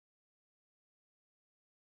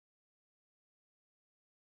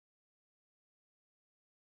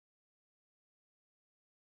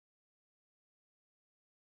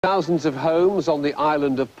Thousands of homes on the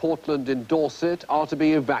island of Portland in Dorset are to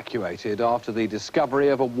be evacuated after the discovery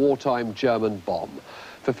of a wartime German bomb.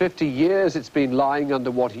 For 50 years, it's been lying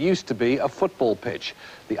under what used to be a football pitch.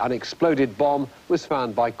 The unexploded bomb was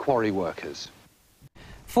found by quarry workers.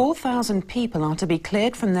 4,000 people are to be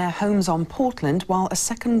cleared from their homes on Portland while a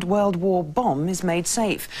Second World War bomb is made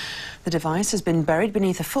safe. The device has been buried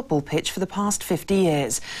beneath a football pitch for the past 50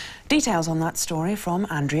 years. Details on that story from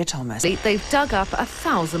Andrea Thomas. They've dug up a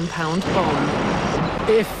 £1,000 bomb.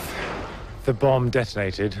 If the bomb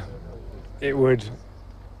detonated, it would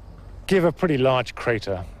give a pretty large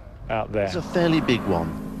crater out there. It's a fairly big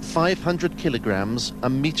one, 500 kilograms,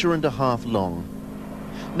 1.5 meters long.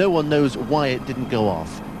 No one knows why it didn't go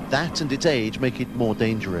off. That and its age make it more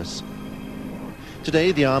dangerous.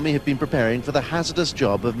 Today, the Army have been preparing for the hazardous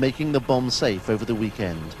job of making the bomb safe over the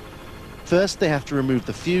weekend. First, they have to remove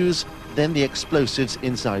the fuse, then the explosives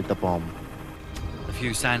inside the bomb. A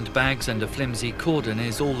few sandbags and a flimsy cordon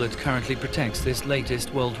is all that currently protects this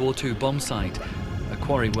latest World War II bomb site. A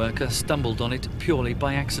quarry worker stumbled on it purely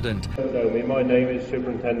by accident. My name is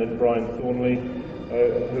Superintendent Brian Thornley,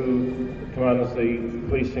 who commands the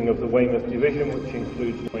policing of the Weymouth Division, which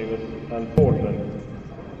includes Weymouth and Portland.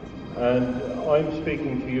 And I'm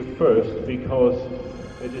speaking to you first because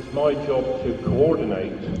it is my job to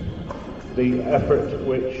coordinate the effort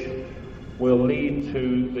which will lead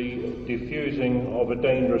to the defusing of a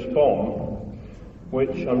dangerous bomb,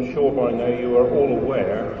 which I'm sure by now you are all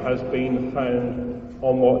aware has been found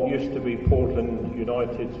on what used to be Portland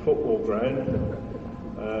United's football ground,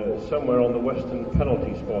 somewhere on the western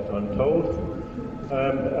penalty spot, I'm told.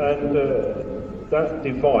 That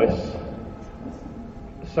device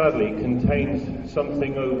sadly contains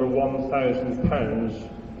something over 1,000 pounds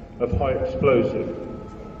of high explosive.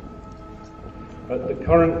 At the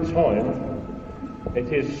current time,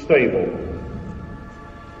 it is stable,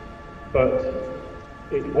 but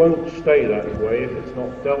it won't stay that way if it's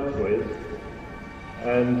not dealt with,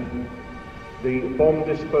 and the bomb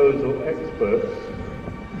disposal experts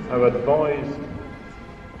have advised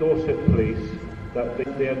Dorset Police that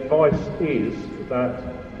the advice is that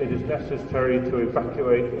it is necessary to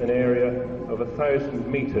evacuate an area of 1,000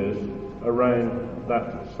 metres around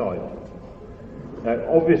that site. Now,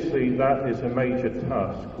 obviously that is a major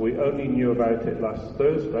task. We only knew about it last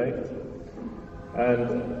Thursday,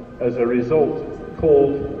 and as a result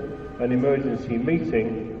called an emergency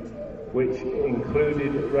meeting which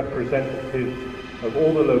included representatives of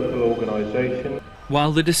all the local organisations.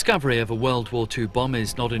 While the discovery of a World War II bomb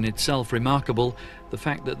is not in itself remarkable, the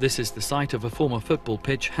fact that this is the site of a former football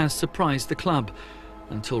pitch has surprised the club.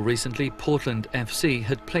 Until recently, Portland FC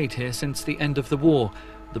had played here since the end of the war,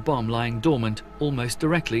 the bomb lying dormant almost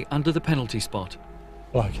directly under the penalty spot.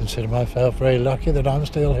 Well, I consider myself very lucky that I'm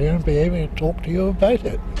still here and be able to talk to you about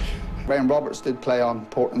it. Graham Roberts did play on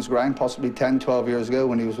Portland's ground possibly 10-12 years ago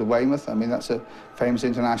when he was with Weymouth. I mean, that's a famous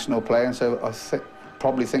international player, and so I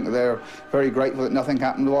probably think that they're very grateful that nothing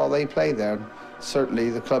happened while they played there. Certainly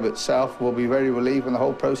the club itself will be very relieved when the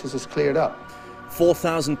whole process is cleared up.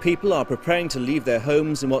 4,000 people are preparing to leave their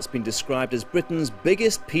homes in what's been described as Britain's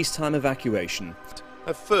biggest peacetime evacuation.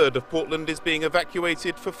 A third of Portland is being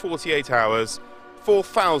evacuated for 48 hours.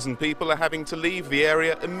 4,000 people are having to leave the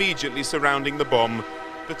area immediately surrounding the bomb.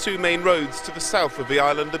 The two main roads to the south of the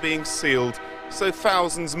island are being sealed, so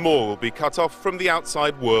thousands more will be cut off from the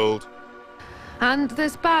outside world. And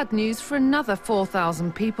there's bad news for another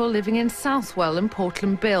 4,000 people living in Southwell and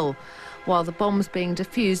Portland Bill. While the bomb's being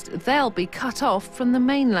defused, they'll be cut off from the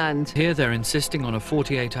mainland. Here they're insisting on a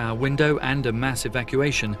 48-hour window and a mass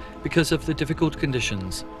evacuation because of the difficult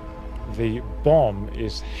conditions. The bomb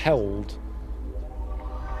is held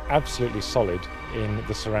absolutely solid in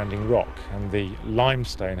the surrounding rock, and the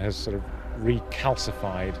limestone has sort of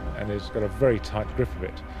recalcified and has got a very tight grip of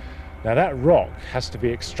it. Now that rock has to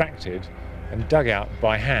be extracted and dug out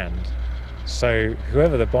by hand, so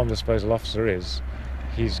whoever the bomb disposal officer is,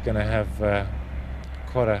 he's going to have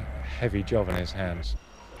quite a heavy job in his hands.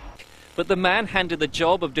 But the man handed the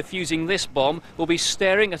job of defusing this bomb will be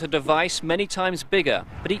staring at a device many times bigger,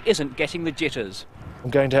 but he isn't getting the jitters. I'm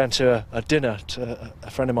going down to a dinner to a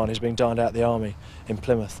friend of mine who's being dined out at the Army in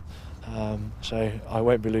Plymouth, so I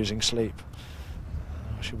won't be losing sleep.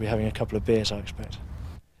 I should be having a couple of beers, I expect.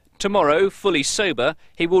 Tomorrow, fully sober,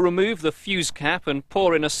 he will remove the fuse cap and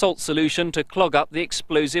pour in a salt solution to clog up the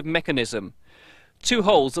explosive mechanism. 2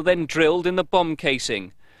 holes are then drilled in the bomb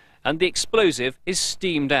casing, and the explosive is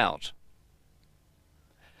steamed out.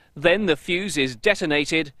 Then the fuse is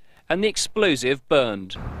detonated and the explosive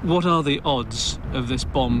burned. What are the odds of this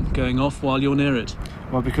bomb going off while you're near it?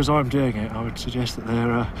 Well, because I'm doing it, I would suggest that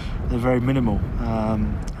they're very minimal.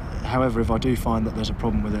 However, if I do find that there's a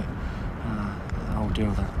problem with it, I'll deal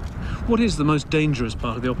with that. What is the most dangerous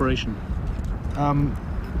part of the operation?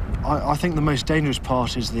 I think the most dangerous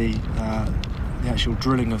part is the actual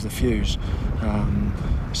drilling of the fuse,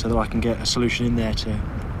 so that I can get a solution in there to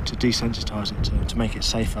desensitise it, to make it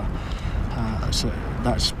safer. So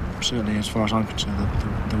that's certainly, as far as I'm concerned,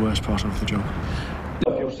 the worst part of the job.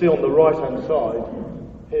 You'll see on the right-hand side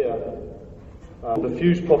here the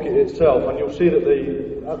fuse pocket itself, and you'll see that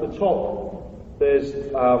at the top there's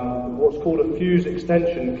what's called a fuse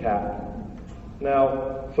extension cap.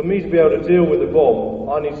 Now, for me to be able to deal with the bomb,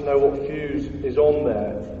 I need to know what fuse is on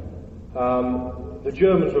there. The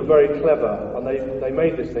Germans were very clever, and they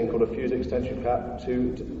made this thing called a fuse extension cap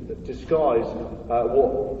to disguise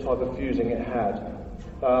what type of fusing it had.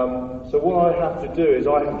 So what I have to do is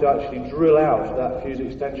I have to actually drill out that fuse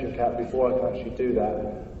extension cap before I can actually do that,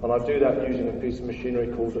 and I do that using a piece of machinery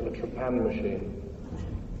called a trepan machine.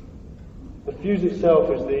 The fuse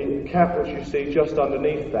itself is the cap which you see just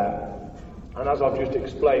underneath that, and as I've just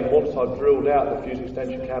explained, once I've drilled out the fuse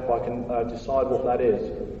extension cap I can decide what that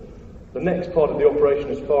is. The next part of the operation,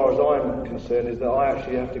 as far as I'm concerned, is that I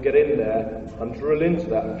actually have to get in there and drill into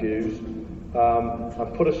that fuse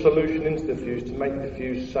and put a solution into the fuse to make the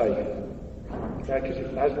fuse safe. Because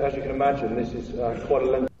as you can imagine, this is quite a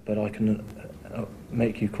lengthy... But I can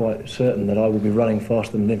make you quite certain that I will be running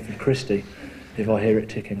faster than Linford Christie if I hear it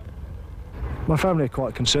ticking. My family are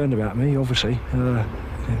quite concerned about me, obviously.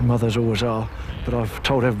 Mothers always are. But I've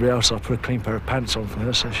told everybody else I put a clean pair of pants on for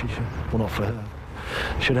her, so she should... Well, not for her.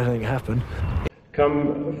 Should anything happen.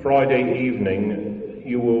 Come Friday evening,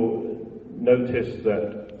 you will notice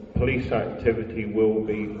that police activity will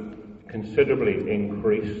be considerably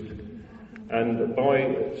increased, and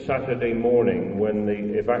by Saturday morning, when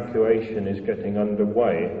the evacuation is getting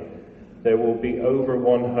underway, there will be over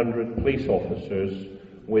 100 police officers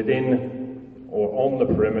within or on the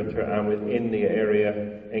perimeter and within the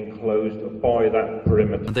area enclosed by that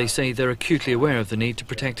perimeter. They say they're acutely aware of the need to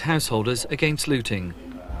protect householders against looting.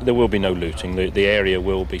 There will be no looting. The area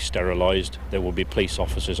will be sterilised. There will be police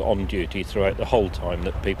officers on duty throughout the whole time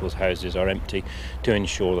that people's houses are empty to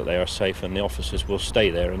ensure that they are safe, and the officers will stay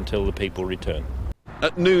there until the people return.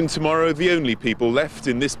 At noon tomorrow, the only people left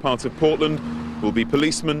in this part of Portland will be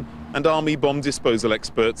policemen and army bomb disposal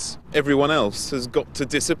experts. Everyone else has got to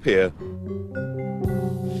disappear.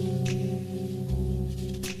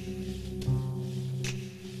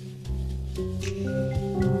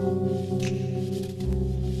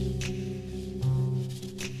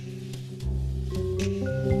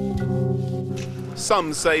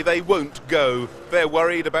 Some say they won't go. They're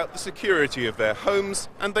worried about the security of their homes,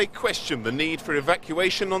 and they question the need for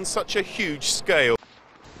evacuation on such a huge scale.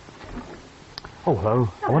 Oh, hello.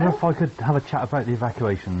 I wonder if I could have a chat about the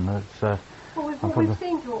evacuation. Well, we've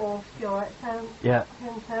seen to it all, Stuart. Yeah.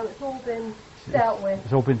 And so it's all been dealt with.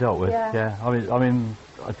 It's all been dealt with. Yeah. I mean,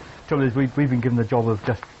 the trouble is we've been given the job of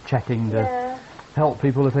just checking to help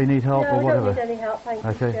people if they need help or whatever. No, I don't need any help, thank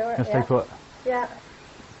you, Stuart. Just stay put. Yeah.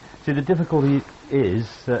 See, the difficulty is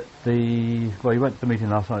that you went to the meeting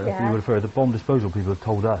last night. You would have heard the bomb disposal people have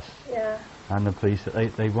told us and the police that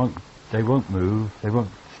they won't move, they won't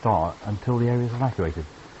start until the area is evacuated.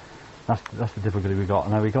 That's the difficulty we got.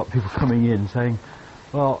 And now we got people coming in saying,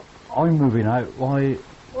 "Well, I'm moving out. Why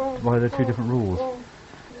are there two different rules?"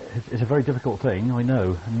 It's a very difficult thing, I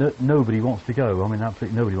know. Nobody wants to go. I mean,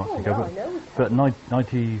 absolutely nobody wants to go. But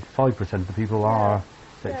 95% of the people are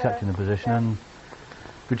accepting the position, and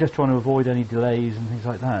we're just trying to avoid any delays and things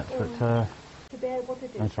like that. But to be able to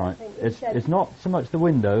do that's right. It's not so much the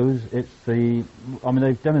windows. It's the. I mean,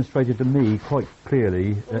 they've demonstrated to me quite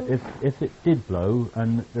clearly that if it did blow,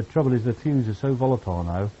 and the trouble is the fuse is so volatile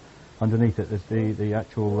now. Underneath it, there's the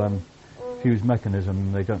actual fuse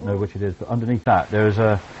mechanism. They don't know which it is, but underneath that there's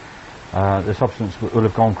the substance will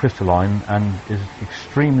have gone crystalline and is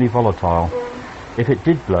extremely volatile. If it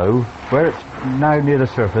did blow, where it's now near the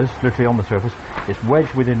surface, literally on the surface, it's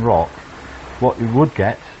wedged within rock. What you would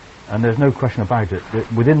get, and there's no question about it,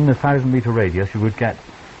 that within the 1,000-metre radius you would get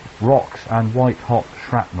rocks and white-hot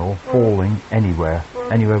shrapnel falling anywhere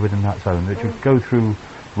within that zone, which would go through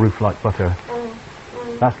roof like butter.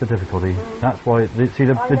 That's the difficulty. That's why,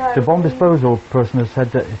 the bomb disposal person has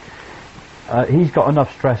said that he's got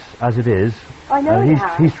enough stress as it is. I know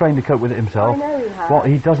he's trained to cope with it himself. I know he has. What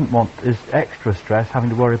he doesn't want is extra stress having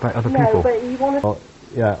to worry about other people. But you want to...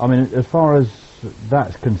 Yeah, I mean, as far as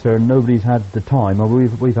that's concerned, nobody's had the time.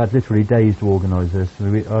 We've had literally days to organise this.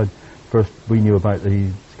 First we knew about the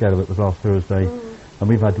scale of it was last Thursday, and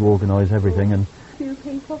we've had to organise everything. And few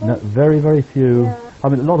people. very, very few. Yeah. I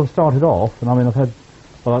mean, a lot have started off, and I mean, I've had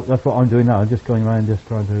Well, that's what I'm doing now. I'm just going around just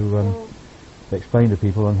trying to explain to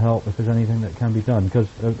people and help if there's anything that can be done. Because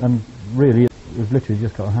and really, we've literally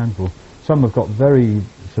just got a handful. Some have got very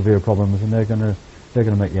severe problems, and they're going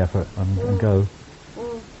to make the effort and go.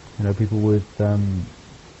 You know, people with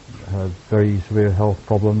have very severe health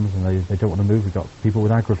problems, and they don't want to move. We've got people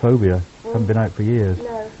with agoraphobia, haven't been out for years,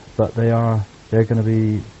 but they're going to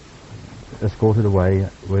be escorted away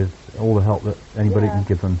with all the help that anybody can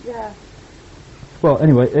give them. Well,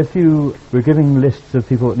 anyway, we're giving lists of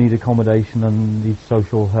people that need accommodation and need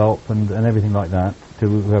social help and everything like that to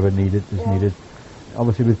whoever is needed.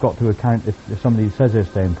 Obviously, we've got to account if somebody says they're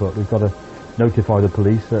staying put, we've got to notify the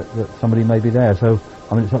police that somebody may be there. So,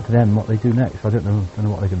 I mean, it's up to them what they do next. I don't know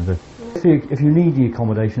what they're going to do. If you need the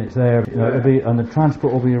accommodation, it's there. You know, and the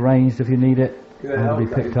transport will be arranged if you need it. It'll be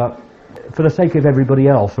picked up. For the sake of everybody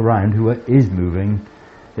else around who is moving,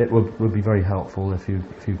 it would be very helpful if you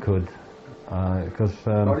could. Because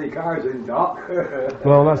cars in dock.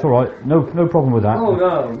 Well, that's all right. No problem with that. Oh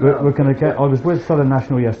no. We're going to get. I was with Southern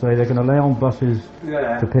National yesterday. They're going to lay on buses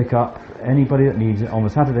to pick up anybody that needs it on a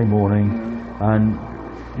Saturday morning, and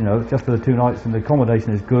you know, just for the 2 nights, and the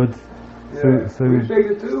accommodation is good. Food. Who's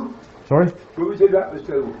it to? Sorry? Who is it that was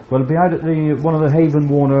to? Well, it'll be out at one of the Haven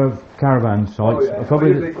Warner caravan sites.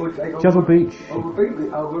 Probably Chesil Beach.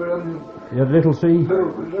 Yeah, Little Sea.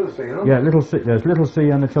 Yeah, Little Sea. There's Little Sea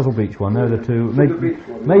and the Chesil Beach one. They're the two.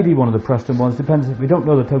 Maybe one of the Preston ones. Depends. We don't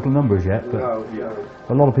know the total numbers yet. But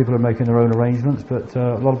a lot of people are making their own arrangements. But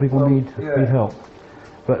a lot of people need help.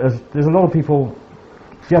 But there's a lot of people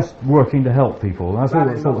just working to help people. That's all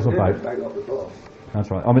it's about. That's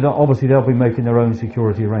right. I mean, obviously they'll be making their own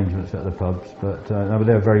security arrangements at the pubs, but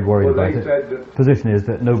they're very worried about it. The position is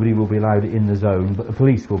that nobody will be allowed in the zone, but the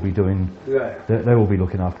police will be doing. They will be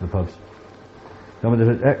looking after the pubs. I mean,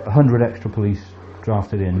 there's 100 extra police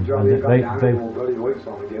drafted in. Well,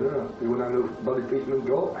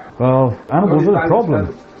 animals are the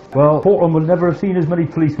problem. Well, Portland will never have seen as many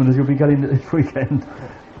policemen as you'll be getting this weekend.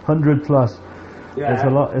 100 plus. It's a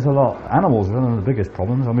lot. Animals are one of the biggest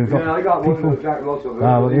problems. I mean, we've got I got people. One with Jack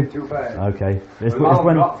Russell. It's too bad. Okay. Well,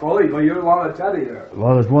 not fully, but you don't want to tell you.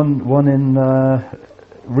 Well, there's one in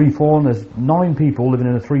Reform. There's 9 people living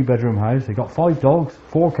in a 3-bedroom house. They've got 5 dogs,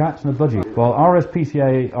 4 cats, and a budgie. Well,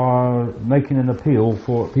 RSPCA are making an appeal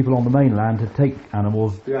for people on the mainland to take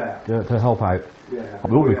animals to help out. It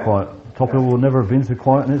will be quiet. Tophill will never have been so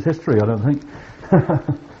quiet in its history, I don't think.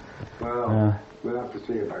 Well. We'll have to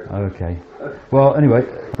see about it. Okay. Well, anyway,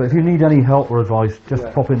 but if you need any help or advice,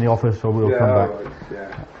 just pop in the office or we'll come back.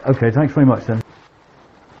 Right, Okay, thanks very much then.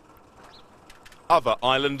 Other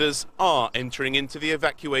islanders are entering into the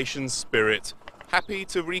evacuation spirit, happy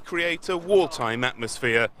to recreate a wartime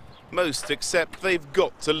atmosphere. Most accept they've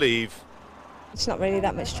got to leave. It's not really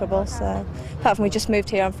that much trouble, so apart from we just moved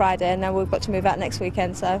here on Friday and now we've got to move out next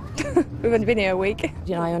weekend, so we've only been here a week.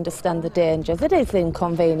 You know, I understand the dangers. It is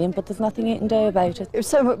inconvenient, but there's nothing you can do about it. If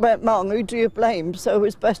something went wrong, who do you blame? So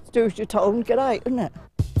it's best to do as you're told and get out, isn't it?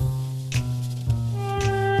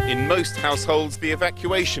 In most households, the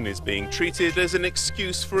evacuation is being treated as an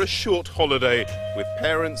excuse for a short holiday, with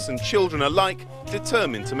parents and children alike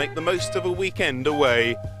determined to make the most of a weekend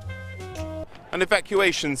away. An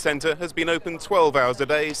evacuation centre has been open 12 hours a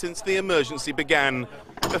day since the emergency began.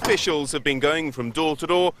 Officials have been going from door to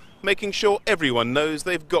door, making sure everyone knows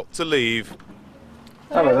they've got to leave.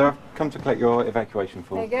 Hello there, I've come to collect your evacuation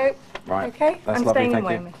form. There you go. Right. Okay, that's I'm lovely, staying in thank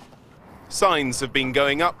you. Weymouth. Signs have been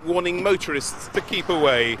going up warning motorists to keep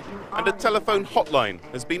away, and a telephone hotline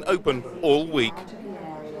has been open all week.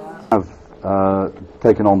 I've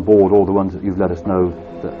taken on board all the ones that you've let us know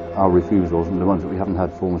that are refusals, and the ones that we haven't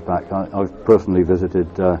had forms back. I've personally visited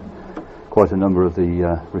quite a number of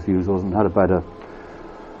the refusals and had about a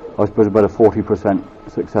 40%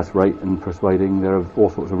 success rate in persuading. There are all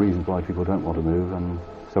sorts of reasons why people don't want to move, and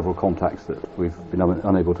several contacts that we've been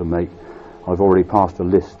unable to make. I've already passed a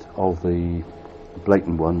list of the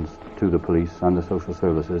blatant ones to the police and the social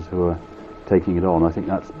services who are taking it on. I think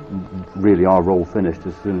that's really our role finished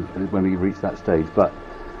as soon as when we reach that stage. But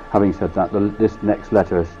having said that, this next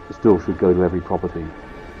letter still should go to every property.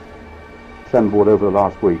 Assembled over the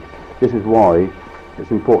last week. This is why it's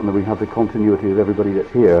important that we have the continuity of everybody that's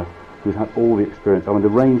here who's had all the experience. I mean, the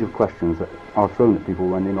range of questions that are thrown at people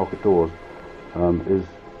when they knock at doors is,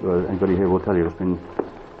 anybody here will tell you, it's been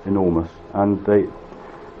enormous. And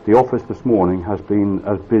the office this morning has been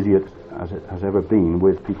as busy as it has ever been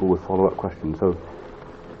with people with follow-up questions. So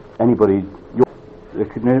anybody, there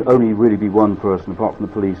could only really be one person apart from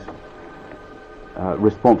the police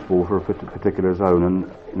responsible for a particular zone,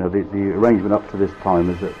 and you know the arrangement up to this time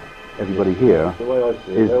is that everybody here the way I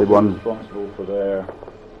see is it, the one responsible for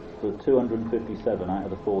 257 out of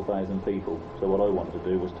the 4,000 people. So what I wanted to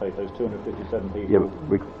do was take those 257 people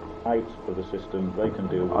out of the system. They can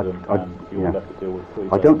deal with them, and you're left to deal with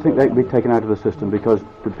 3,000. I don't think they can be taken out of the system because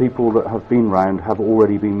the people that have been round have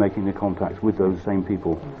already been making the contacts with those same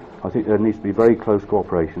people. I think there needs to be very close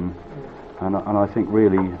cooperation, and I think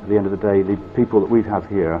really at the end of the day the people that we have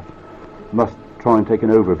here must try and take an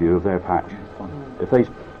overview of their patch. If they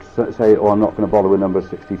say, oh, I'm not going to bother with number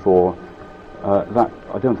 64, that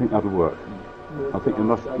I don't think that'll work. I think there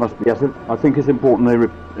must be. Yes, I think it's important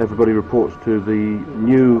everybody reports to the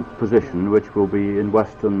new position, which will be in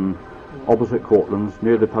Weston, opposite Cortlands,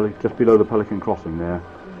 near the just below the Pelican Crossing there.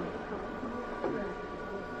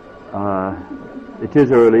 It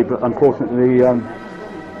is early, but unfortunately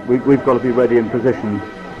we've got to be ready in position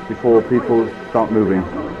before people start moving.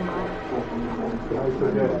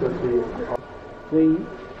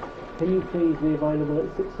 Can you please be available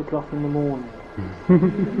at 6 o'clock in the morning?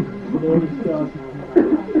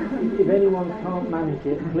 If anyone can't manage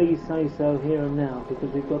it, please say so here and now, because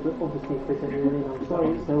we've got to obviously fit everyone in. I'm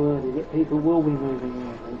sorry it's so early, but people will be moving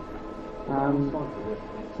early.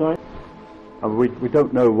 Sorry? We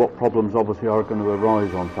don't know what problems obviously are going to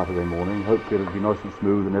arise on Saturday morning. Hopefully it'll be nice and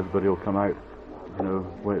smooth and everybody will come out, you know,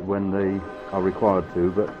 when they are required to.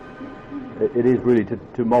 But it is really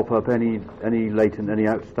to mop up any latent, any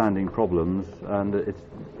outstanding problems, and it's,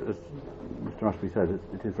 as Mr. Ashby said,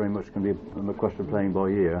 it is very much going to be a question of playing by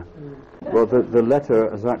ear. Well, the letter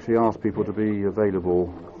has actually asked people to be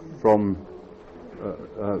available from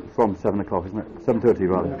 7 o'clock, isn't it? 7:30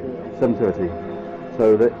 rather. 7:30.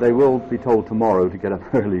 So they will be told tomorrow to get up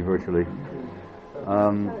early, virtually.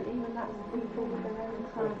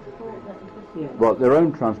 Well, their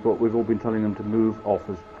own transport, we've all been telling them to move off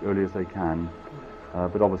as early as they can,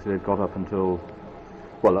 but obviously they've got up until,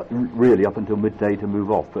 well, really up until midday to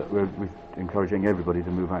move off, but we're encouraging everybody to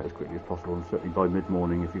move out as quickly as possible, and certainly by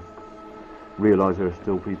mid-morning, if you realise there are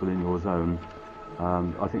still people in your zone,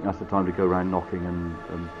 I think that's the time to go around knocking and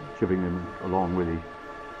chivvying them along, really.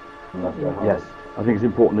 Yes, I think it's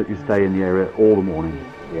important that you stay in the area all the morning.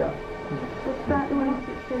 Yeah. What's about the ones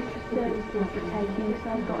that social services are taking? So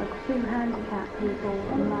I've got 2 handicapped people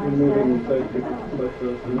on my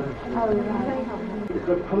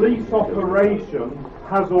The police operation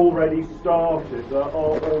has already started. There are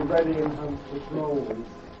already enhanced patrols.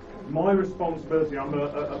 My responsibility, I'm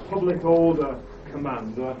a public order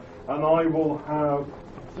commander, and I will have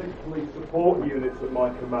 6 police support units at my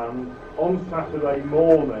command on Saturday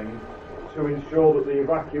morning to ensure that the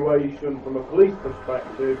evacuation from a police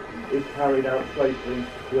perspective is carried out safely and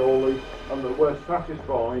securely, and that we're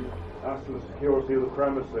satisfied as to the security of the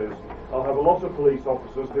premises. I'll have a lot of police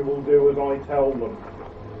officers who will do as I tell them.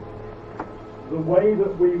 The way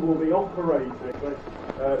that we will be operating this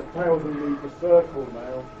 1,000-metre circle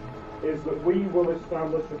now is that we will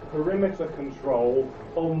establish a perimeter control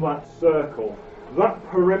on that circle. That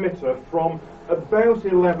perimeter from about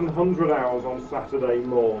 1100 hours on Saturday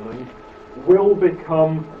morning will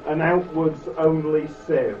become an outwards only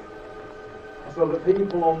sieve, so that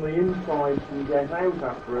people on the inside can get out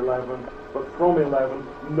after 11, but from 11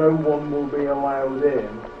 no one will be allowed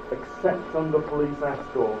in except under police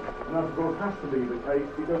escort. And that of course has to be the case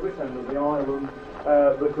because this end of the island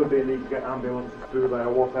there could be a need to get ambulances through there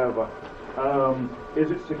or whatever. Is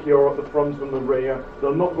it secure at the front and the rear?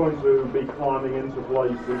 They're not going to be climbing into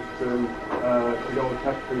places to go and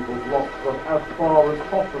test people's locks, but as far as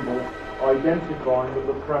possible identifying that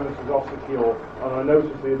the premises are secure. And I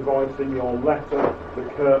notice the advice in your letter, the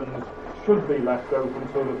curtains should be left open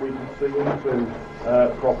so that we can see into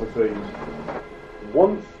properties.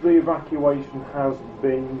 Once the evacuation has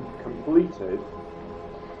been completed,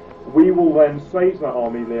 we will then say to that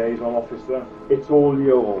Army liaison officer, it's all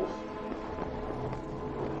yours.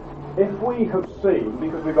 If we have seen,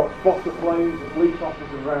 because we've got spotter planes, police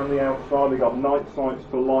officers around the outside, we've got night sights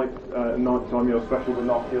for light, night time, special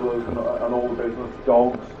binoculars and all the business,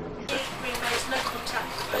 dogs.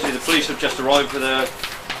 I see the police have just arrived with their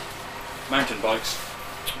mountain bikes.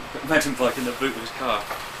 Mountain bike in the boot of his car.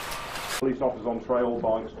 Police officers on trail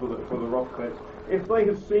bikes for the rough bits. If they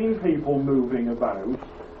have seen people moving about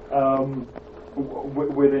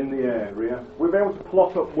within the area, we'll be able to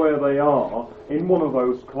plot up where they are in one of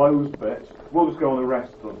those closed bits. We'll just go and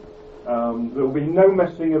arrest them. There will be no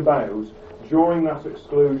messing about during that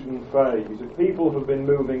exclusion phase. If people have been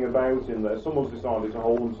moving about in there, someone's decided to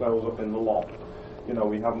hold themselves up in the loft.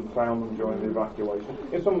 We haven't found them during the evacuation.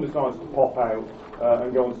 If someone decides to pop out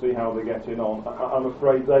and go and see how they're getting on, I'm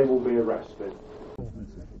afraid they will be arrested.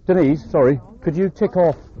 Denise, sorry, could you tick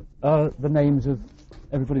off the names of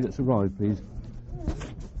everybody that's arrived, please.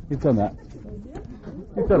 You've done that.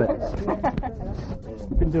 You've done it.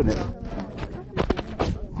 You've been doing it.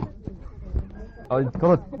 I've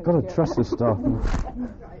got to trust the staff.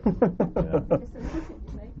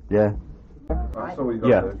 Yeah.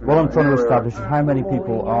 Yeah. What I'm trying to establish is how many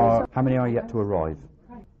are yet to arrive.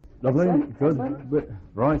 Lovely. Good.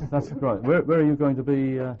 Right. That's right. Where are you going to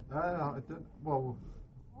be? Well,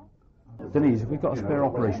 Denise, have we got a spare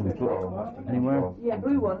operations book anywhere? Yeah,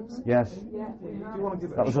 blue ones. Yes.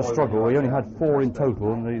 That was a struggle. We only had 4 in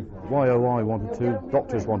total, and the YOI wanted 2,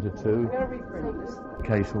 doctors wanted 2.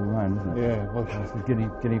 Case all round, isn't it? Yeah. Well, the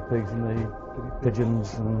guinea pigs and the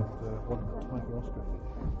pigeons and.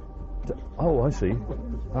 Oh, I see.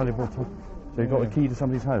 Valuable. So you got a key to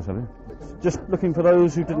somebody's house, have you? Just looking for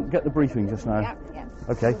those who didn't get the briefing just now. Yeah.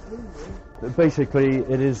 Okay. But basically,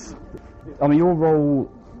 it is. I mean, your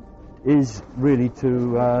role is really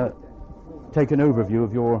to take an overview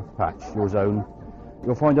of your patch, your zone.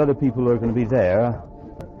 You'll find other people who are going to be there.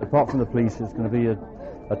 Apart from the police, there's going to be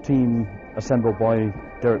a team assembled by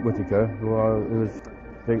Derek Whittaker, who is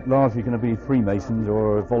largely going to be Freemasons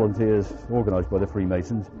or volunteers organised by the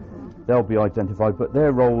Freemasons. They'll be identified, but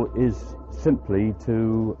their role is simply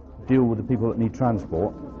to deal with the people that need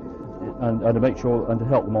transport and to make sure and to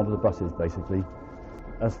help them onto the buses, basically.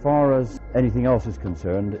 As far as anything else is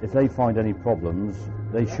concerned, if they find any problems,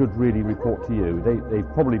 they should really report to you. They've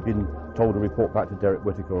probably been told to report back to Derek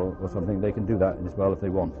Whittaker or something. They can do that as well if they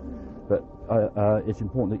want. But it's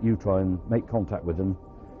important that you try and make contact with them,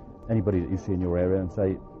 anybody that you see in your area,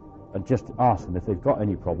 and just ask them if they've got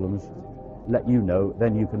any problems, let you know,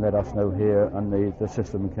 then you can let us know here, and the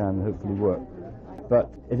system can hopefully work.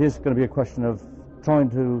 But it is going to be a question of trying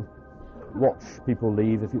to watch people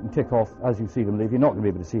leave. If you can tick off as you see them leave, you're not going to be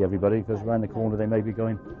able to see everybody because around the corner they may be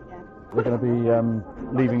going. They're going to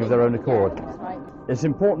be leaving of their own accord. It's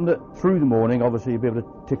important that through the morning, obviously, you'll be able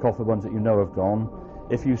to tick off the ones that you know have gone.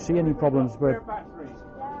 If you see any problems where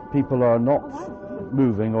people are not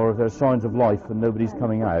moving or if there's signs of life and nobody's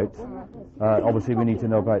coming out, obviously we need to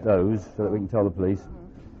know about those so that we can tell the police.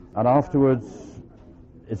 And afterwards,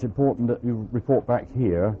 it's important that you report back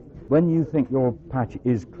here. When you think your patch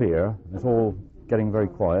is clear, it's all getting very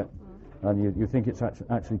quiet, and you think it's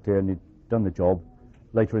actually clear and you've done the job,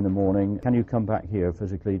 later in the morning, can you come back here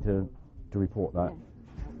physically to report that?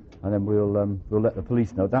 And then we'll let the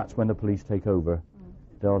police know. That's when the police take over.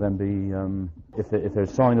 They'll then be, if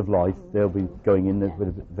there's sign of life, they'll be going in with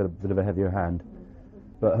a bit of a heavier hand.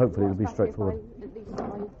 But hopefully it'll be straightforward.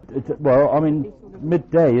 Well, I mean,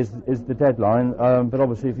 midday is the deadline, but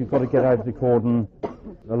obviously if you've got to get out of the cordon,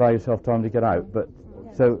 allow yourself time to get out. But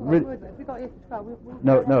so really,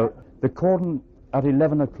 no, the cordon at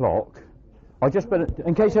 11 o'clock.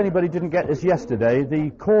 In case anybody didn't get this yesterday,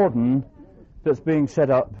 the cordon that's being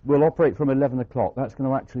set up will operate from 11 o'clock. That's going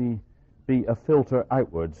to actually be a filter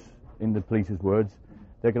outwards, in the police's words.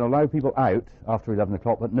 They're going to allow people out after 11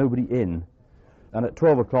 o'clock, but nobody in. And at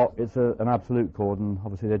 12 o'clock, it's an absolute cordon.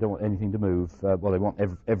 Obviously, they don't want anything to move. Well, they want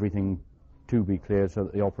everything to be cleared so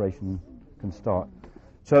that the operation can start.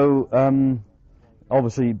 So,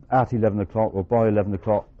 obviously, at 11 o'clock or by 11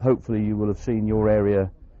 o'clock, hopefully you will have seen your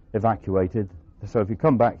area evacuated. So if you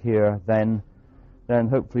come back here, then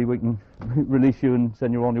hopefully we can release you and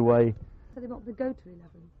send you on your way. So they want to go to 11.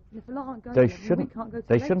 And if a lot aren't going They to 11, shouldn't. we can't go to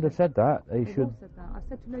They later. shouldn't have said that. They should. All said that. I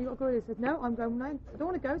said to them, no, you've got to go early. They said, no, I'm going when I don't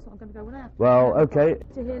want to go, so I'm going to go when I have to. Well, okay.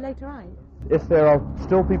 To here later, right? If there are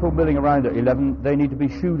still people milling around at 11, they need to be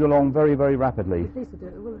shooed along very, very rapidly. The police will do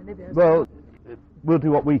it, will they? Well, we'll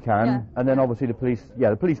do what we can, and then obviously the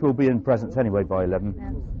police will be in presence anyway by 11.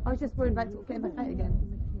 Yeah. I was just worried about sort of getting back out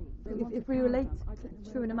again. If we were late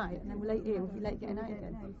chewing them out and then we're late here, we'll be late getting out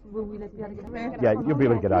again. Will we be able to get out? Yeah, you'll be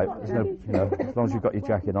able to get out. There's no, as long as you've got your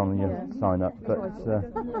jacket on and your sign up. But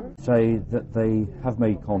say that they have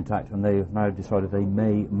made contact and they have now decided they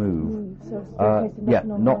may move.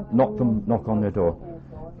 Knock on their door.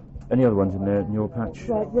 Any other ones in your patch?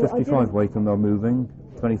 55 Wakeham are moving.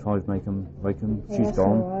 25 Wakeham. She's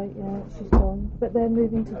gone. All right, yeah, she's gone. But they're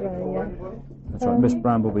moving today, yeah. That's right. Miss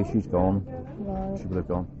Brambleby, she's gone. Right. She would have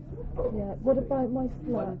gone. Yeah. What about my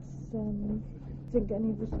floods? Didn't get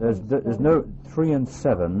any response. There's no 3 and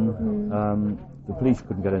 7. The police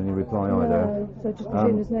couldn't get any reply either. So just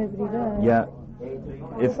presume there's nobody there. Yeah.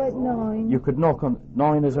 If about 9. You could knock on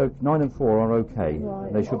 9 and 4 are okay.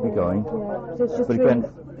 Right. They should be going. Yeah. So it's just but again,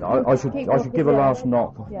 I should give a last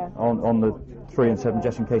knock on the 3 and 7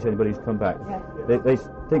 just in case anybody's come back. Yeah. They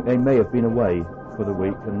think they may have been away for the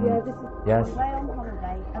week. And yes. Away on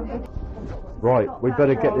holiday. Right, we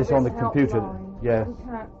better get this on the computer. Yeah.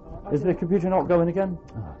 Is the computer not going again?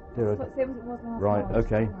 Oh, dear. Right,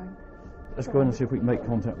 okay. Let's go in and see if we can make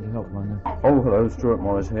contact with the helpline then. Oh, hello, Stuart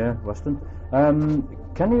Morris here, Weston.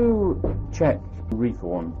 Can you check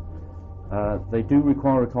Reform? They do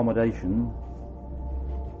require accommodation,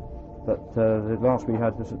 but the last we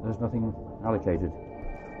had, there's nothing allocated.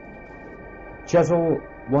 Chesil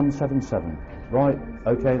 177. Right,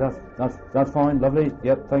 okay, that's fine, lovely.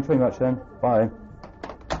 Yep, thanks very much then. Bye.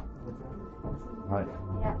 Right.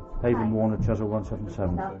 Haven Warner, Chesil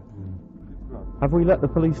 177. Have we let the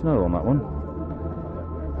police know on that one?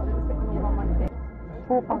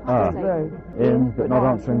 In, but not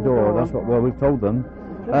answering door. That's what. Well, we've told them.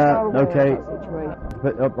 Okay.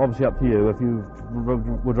 But obviously up to you. If you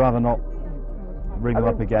would rather not ring them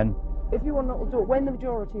up again. If you want to knock the door, when the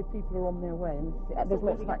majority of people are on their way and there's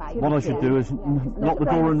lots of activity... What I should do is knock the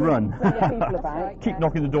door and run. Keep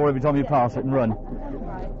knocking the door every time you pass it and run.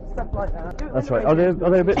 Stuff like that. That's right. Are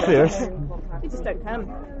they a bit fierce? They just don't come.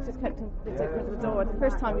 They don't come to the door. The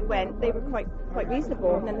first time we went, they were quite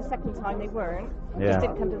reasonable, and then the second time they weren't. They just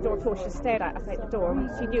didn't come to the door at all. She stared at us out the door, and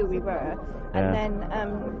she knew we were. And then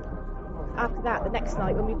after that, the next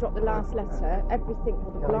night when we dropped the last letter, everything,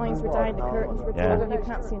 the blinds were down, the curtains were drawn, and you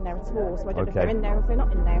can't see in there at all. So I don't know if they're in there or if they're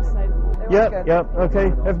not in there. So Yeah,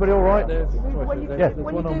 okay. Everybody all right? There's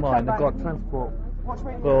one on mine. They've got transport for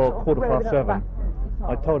 7:15.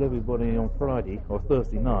 I told everybody on Friday or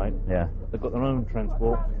Thursday night. Yeah. They've got their own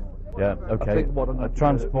transport. Yeah, okay. I think what I'm going to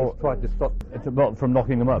transport tried to stop from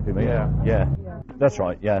knocking them up, you mean? Yeah. That's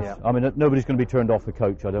right. Yes. Yeah. I mean, nobody's going to be turned off the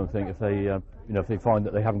coach. I don't think if they, if they find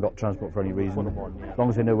that they haven't got transport for any reason, as long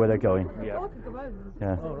as they know where they're going. Yeah.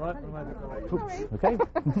 All right. Oops. Okay.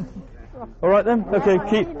 All right then. Okay.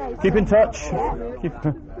 Keep in touch.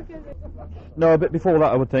 No, a bit before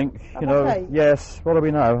that, I would think. Yes. What are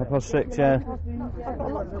we now? 6:30. Yeah. I've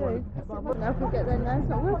got a lot to do. Now if we get there now,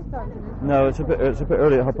 so we'll start doing it. No, it's a bit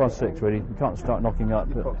early at 6:30. Really, we can't start knocking up.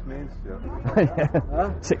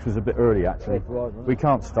 Yeah. 6 was a bit early actually. We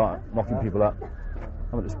can't start knocking people up.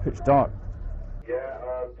 I mean, it's pitch dark. Yeah,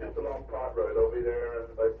 just along Park Road. I'll be there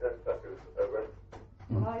in about 10 seconds. Over.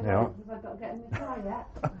 Yeah. I've got to get in the car yet.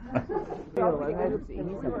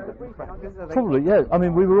 Probably, yeah. I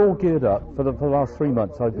mean, we were all geared up for the last 3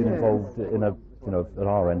 months. I've been involved in at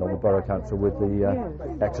our end on the Borough Council with the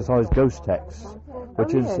exercise Ghost Techs,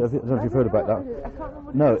 which is, I don't know if you've heard about that.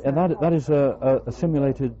 No, and that is a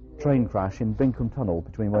simulated train crash in Binkham Tunnel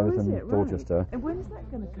between Weymouth and Dorchester. And when is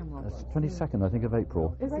that going to come off? It's 22nd, I think, of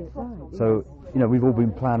April. Is it? Right. So, we've all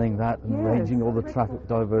been planning that and arranging all the traffic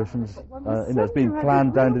diversions. It's been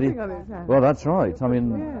planned down to the... Well, that's right. I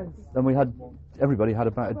mean, then everybody had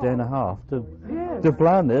about a day and a half to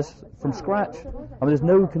plan this from scratch. I mean, there's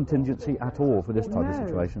no contingency at all for this type of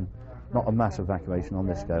situation. Not a mass evacuation on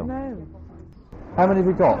this scale. No. How many have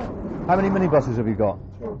you got? How many minibuses have you got?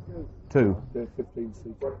 2. They're 15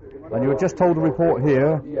 seats. And you were just told to report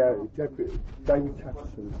here? Yeah, David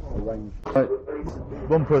Chatterton arranged.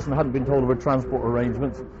 One person hadn't been told of her transport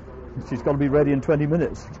arrangements. She's got to be ready in 20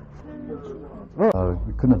 minutes. We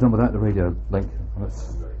couldn't have done without the radio link.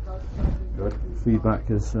 That's good. Feedback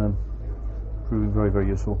is proving very, very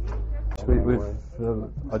useful. Still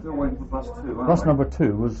waiting for bus 2. Bus number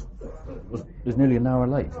 2 is nearly an hour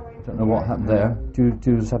late. I don't know what happened there. Due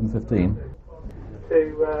to 7:15.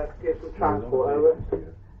 To get some transport over.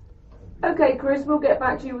 Okay, Chris, we'll get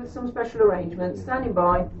back to you with some special arrangements. Standing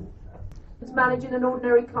by. It's managing an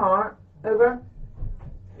ordinary car. Over.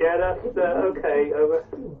 Yeah, that's okay. Over.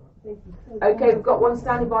 Okay, we've got one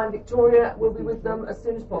standing by in Victoria. We'll be with them as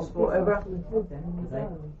soon as possible. Over.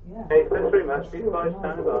 Hey, thanks very much. Be fine,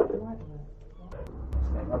 standing by.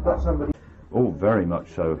 I've got somebody. Oh, very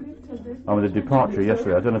much so. I mean, the departure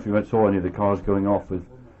yesterday, I don't know if you saw any of the cars going off with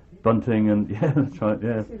bunting and... Yeah, that's right,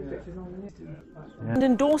 yeah. And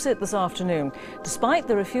in Dorset this afternoon, despite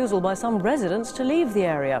the refusal by some residents to leave the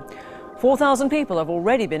area. 4,000 people have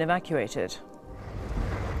already been evacuated.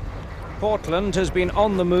 Portland has been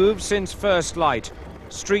on the move since first light,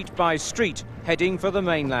 street by street, heading for the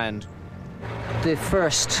mainland. The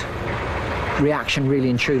first reaction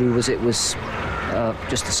really and truly was it was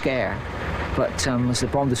just a scare. But as the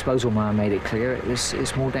bomb disposal man made it clear,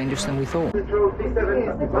 it's more dangerous than we thought. Control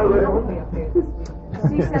C7, over.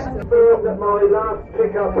 C7 confirmed that my last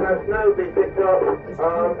pickup has now been picked up,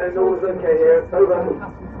 and all's okay here. Over.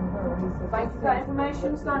 Thank you for that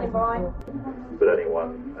information. Standing by. But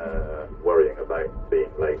anyone worrying about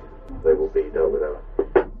being late, they will be dealt with.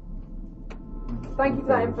 Thank you for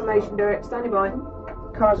that information, Derek. Standing by.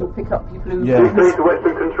 Cars will pick up people who... Yeah. B3 to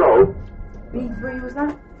Western Control. B3 was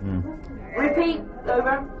that? Repeat.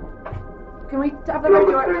 Over. Can we have the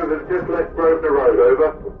radio? Number 2 has just left Grosvenor Road. Over.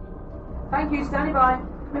 Thank you, standing by.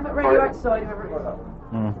 Come in, radio outside.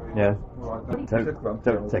 Yeah. Don't take Go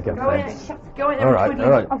offence. in, go in. All right.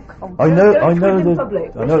 I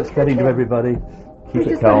know it's getting to everybody. Keep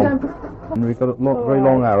it calm. And we've got very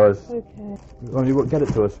long hours. Okay. You won't get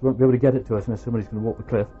it to us. You won't be able to get it to us unless somebody's going to walk the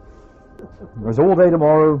cliff. There's all day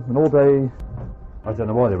tomorrow and all day. I don't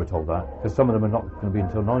know why they were told that, because some of them are not going to be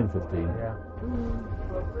until 9:15. Yeah.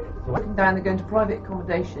 Walking down, they're going to private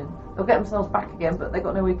accommodation. They'll get themselves back again, but they've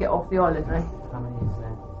got nowhere to get off the island, right? How many is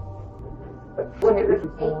there?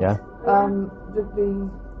 Yeah.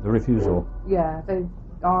 The refusal. yeah,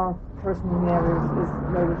 our person in the area is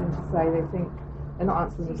loaded in to say they think they're not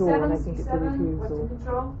answering the door and they think it's a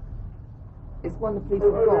refusal. It's one the police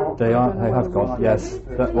have got. They have got, yes.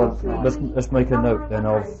 That one. Let's make a note then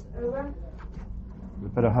of. We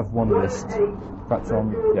better have one list, perhaps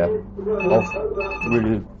on, of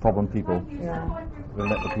really problem people. Yeah. We'll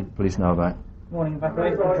let the police know about. Morning,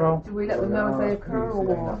 evacuation control. Do we let them know if they occur or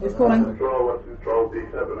what? Who's calling? Control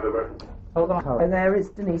D7 over. Hold on. Hi there, it's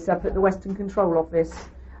Denise up at the Western Control Office.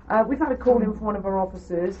 We've had a call in from one of our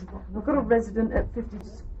officers. We've got a resident at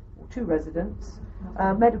 52 residents.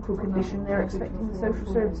 Medical condition. They're expecting the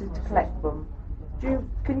social services to collect them. Can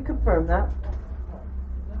you confirm that?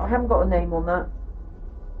 I haven't got a name on that.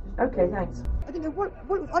 Okay, thanks. I don't know what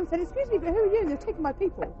I'm saying. Excuse me, but who are you? You're taking my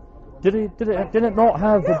people. Did it not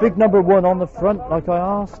have the big number 1 on the front like I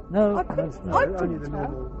asked? No. I couldn't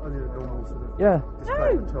tell. Yeah.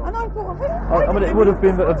 No, and I thought, I mean, it would have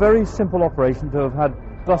been a very simple operation to have had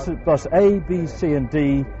bus A, B, C, and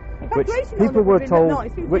D, which people were told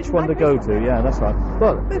which one to go to. Yeah, that's right.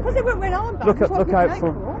 But because they weren't wearing armbands. Look out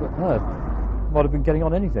for. Might have been getting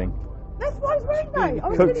on anything. That's what I was worried about. I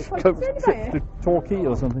was really quite concerned about it. Torquay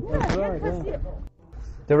or something. Yeah.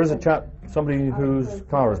 There is a chap, somebody whose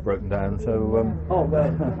car has broken down, so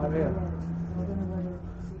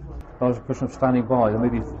I was a question of standing by. There may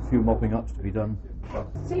be a few mopping ups to be done.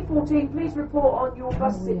 C14, please report on your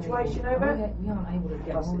bus situation, over. We aren't able to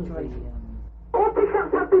get bus situation. All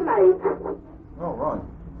pickups have been made. Oh, right.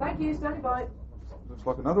 Thank you, standing by. Looks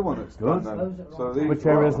like another one that's done then. So these Which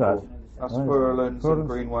area is that? That's Furlands and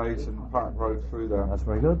Greenways and Park Road through there. That's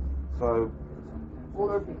very good. So all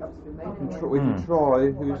our pickups have been made. we can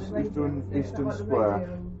try who's doing Eastern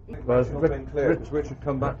Square. Well, it's not been clear because Richard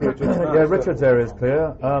come back here just now. Yeah, Richard's area is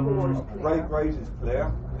clear. Ray Gray's is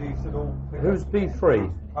clear. He said all. Who's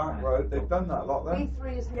B3? Park Road. They've done that a lot then.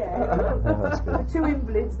 B3 is the two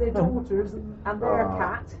invalids, their daughters, and their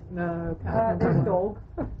cat. No, cat. Their dog.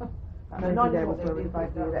 And then there was worried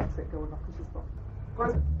about the electric going off because it's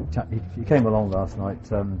got. He came along last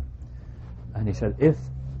night, and he said, if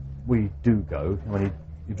we do go, when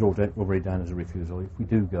he brought it already down as a refusal, if we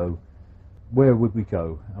do go, where would we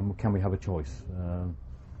go, and can we have a choice?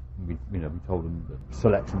 We told him the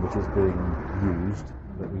selection which is being used,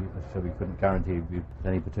 but we couldn't guarantee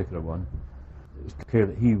any particular one. It was clear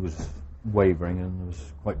that he was wavering and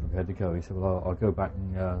was quite prepared to go. He said, well, I'll go back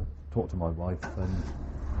and talk to my wife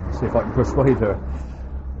and see if I can persuade her.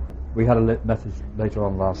 We had a message later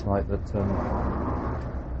on last night that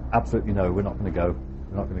absolutely no, we're not going to go.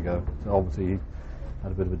 We're not going to go. So obviously he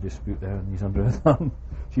had a bit of a dispute there and he's under her thumb.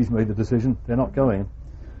 She's made the decision, they're not going.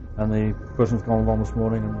 And the person's gone along this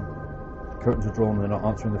morning and curtains are drawn and they're not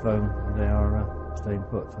answering the phone and they are staying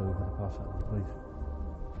put, so we had to pass that to the police.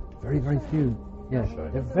 Very, very few. Yeah,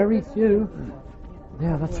 they're very few.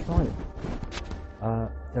 Yeah, that's right.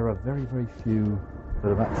 There are very, very few that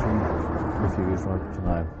have actually refused right to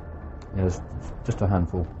now. Yeah, there's just a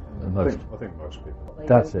handful at most. I think most people.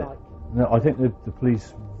 That's it. No, I think the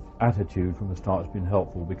police attitude from the start has been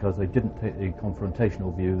helpful because they didn't take the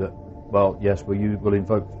confrontational view that, well, yes, we'll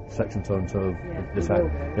invoke section so-and-so of this act,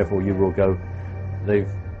 therefore you will go. They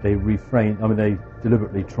refrained, they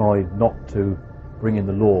deliberately tried not to bring in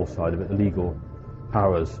the law side of it, the legal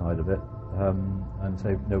powers side of it, and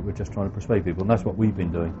say, no, we're just trying to persuade people, and that's what we've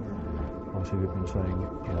been doing. Obviously we've been saying,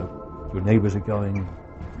 your neighbours are going,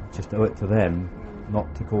 just owe it to them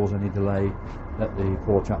not to cause any delay, let the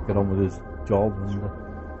poor chap get on with his job, and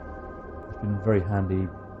it's been very handy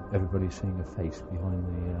everybody seeing a face behind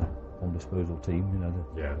the bomb disposal team,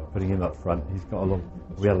 putting him up front. He's got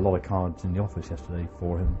we had a lot of cards in the office yesterday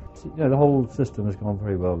for him. The whole system has gone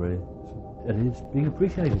very well, really. And it's being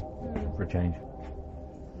appreciated for a change.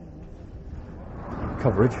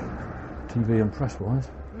 Coverage, TV and press-wise.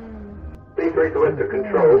 B3 to Western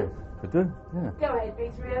Control. Good, yeah. Go ahead,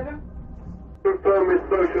 B3, over. Confirm with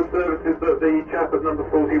social services that the chap at number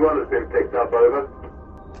 41 has been picked up, over.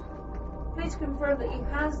 Please confirm that he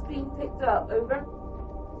has been picked up, over.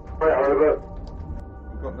 Right, over.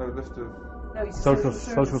 We've got no list of... No, it's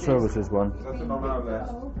social services one. Nothing on our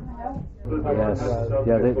list. Yes.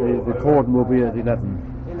 Yeah, the cordon will be at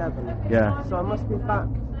 11. 11. Yeah. So I must be back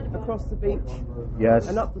across the beach. Yes.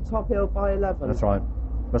 And up the top hill by 11. That's right.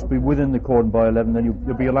 Must be within the cordon by 11. Then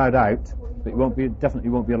you'll be allowed out, but you definitely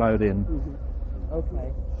won't be allowed in. Mm-hmm.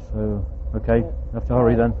 Okay. So okay, you have to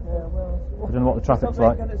hurry then. Yeah, well, I don't know what the traffic's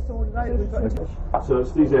like. So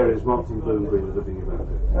it's these areas marked in blue and green that are being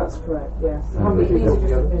evacuated? That's correct, yes. These are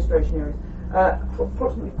just administration areas.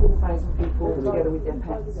 Approximately 4,000 people together with their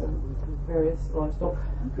pets and various livestock.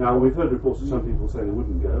 Now, we've heard reports of some people saying they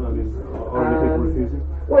wouldn't go. I mean, are any people refusing?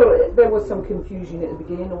 Well, there was some confusion at the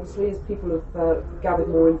beginning, obviously, as people have gathered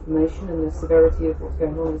more information and the severity of what's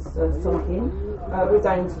going on has sunk in. We're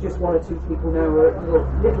down to just 1 or 2 people now who are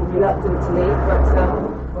a little reluctant to leave,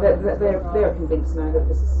 but they're convinced now that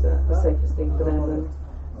this is the safest thing for them. And,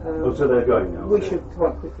 so they're going now? We should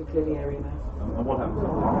quite quickly clear the area now. And what happens?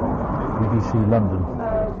 BBC London,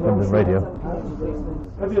 London Radio.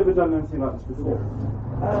 Have you ever done anything like this before?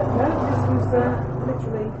 No, this was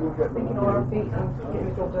literally thinking on our feet and getting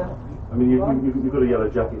the job done. I mean, you've got a yellow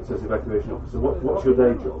jacket that says evacuation officer. What's your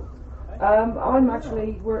day job? I'm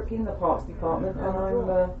actually work in the parks department, and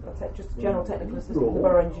I'm just a general technical assistant in the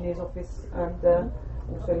borough engineer's office, and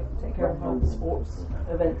also take care of sports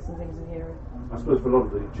events and things in the area. I suppose for a lot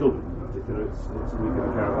of the children in particular, it's a weekend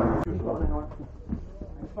of caravan. You've got an hour.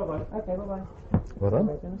 Bye-bye. Okay, bye-bye. Well done.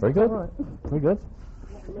 Very good. Very good.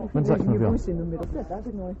 When's that going to be on?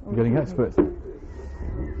 You're getting experts.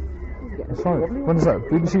 Sorry, when is that?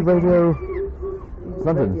 BBC Radio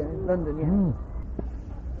London? London,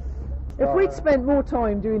 yeah. If we'd spent more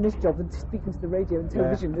time doing this job than speaking to the radio and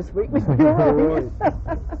television this week, we'd be alright.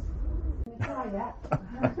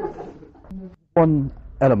 One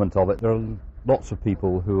element of it, there are lots of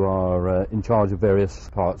people who are in charge of various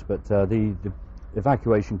parts, but the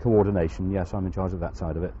evacuation coordination, yes, I'm in charge of that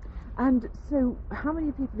side of it. And so, how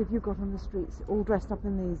many people have you got on the streets, all dressed up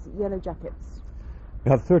in these yellow jackets?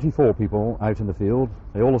 We have 34 people out in the field.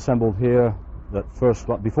 They all assembled here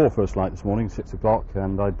before first light this morning, 6 o'clock,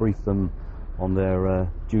 and I briefed them on their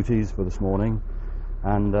duties for this morning.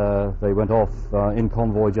 And they went off in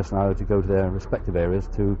convoy just now to go to their respective areas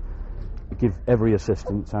to give every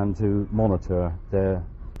assistance and to monitor their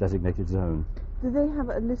designated zone. Do they have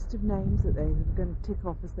a list of names that they're going to tick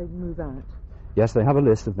off as they move out? Yes, they have a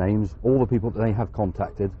list of names, all the people that they have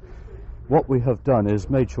contacted. What we have done is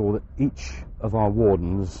made sure that each of our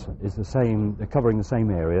wardens is the same, they're covering the same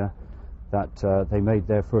area that they made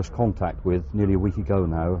their first contact with nearly a week ago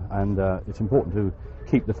now, and it's important to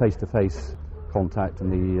keep the face-to-face contact and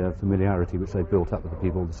the familiarity which they've built up with the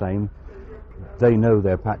people the same. They know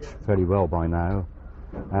their patch fairly well by now,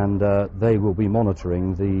 and they will be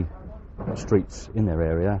monitoring the streets in their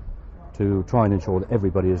area to try and ensure that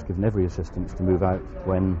everybody is given every assistance to move out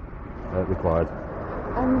when required.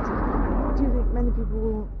 And do you think many people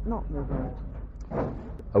will not move out?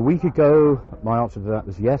 A week ago, my answer to that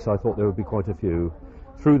was yes, I thought there would be quite a few.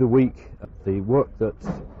 Through the week, the work that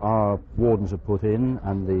our wardens have put in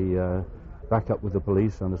and the backup with the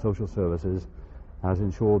police and the social services has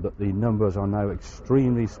ensured that the numbers are now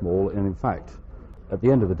extremely small, and in fact, at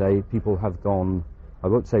the end of the day, people have gone, I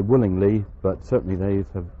won't say willingly, but certainly they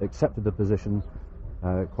have accepted the position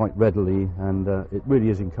quite readily, and it really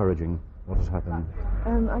is encouraging what has happened.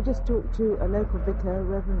 I just talked to a local vicar,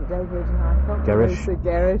 Reverend David, and I felt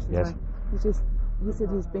Garish. Yes. He said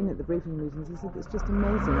he's been at the briefing meetings. He said it's just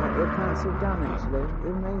amazing what the council have done, actually.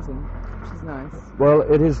 Amazing, which is nice. Well,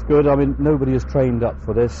 it is good. I mean, nobody is trained up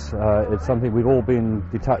for this. It's something we've all been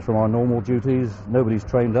detached from our normal duties. Nobody's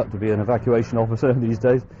trained up to be an evacuation officer these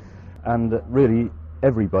days. And really,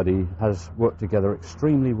 everybody has worked together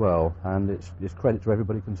extremely well, and it's credit to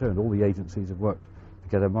everybody concerned. All the agencies have worked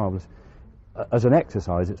together marvellous. As an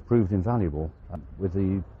exercise, it's proved invaluable. With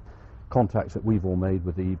the contacts that we've all made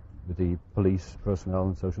with the police personnel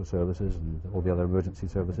and social services and all the other emergency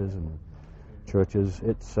services and churches,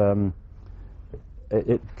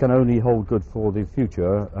 it can only hold good for the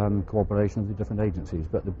future cooperation of the different agencies.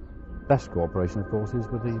 But the best cooperation, of course, is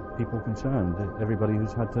with the people concerned, everybody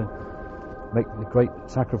who's had to make the great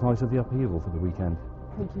sacrifice of the upheaval for the weekend.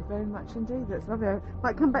 Thank you very much indeed. That's lovely. I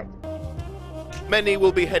might come back. Many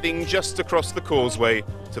will be heading just across the causeway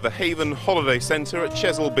to the Haven Holiday Centre at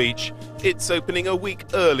Chesil Beach. It's opening a week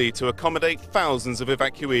early to accommodate thousands of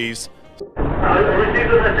evacuees. I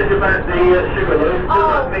received a message about the sugar load. Does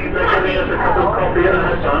that mean they're giving us a cup of coffee and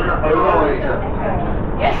a sun? Over.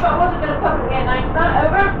 Yes, I wasn't going to put it in. I'm not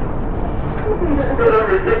over. Good,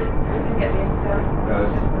 everything. Get the info.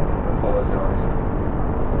 Apologise.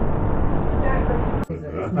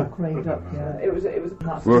 Not craned up, yeah. It was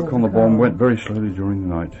Work on the bomb went very slowly during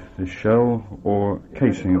the night. The shell or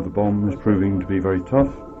casing of the bomb is proving to be very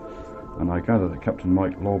tough, and I gather that Captain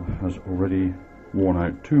Mike Lobb has already worn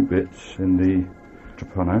out 2 bits in the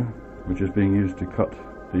trapano, which is being used to cut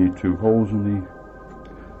the 2 holes in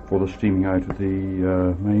for the steaming out of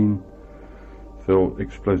the main fill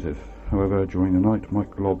explosive. However, during the night,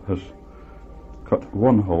 Mike Lobb has cut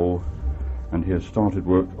 1 hole, and he has started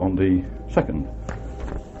work on the 2nd.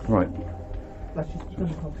 Right.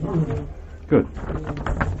 Good.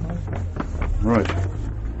 Right.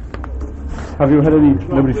 Have you had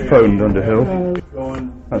nobody's phoned Underhill?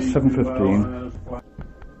 That's 7:15.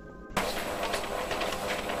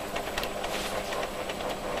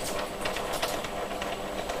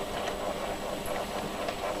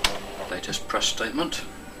 Latest press statement.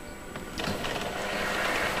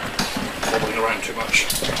 Wobbling around too much.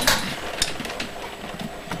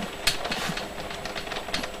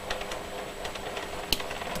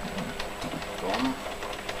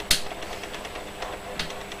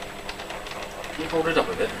 Can you hold it up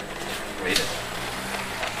a bit? Read it.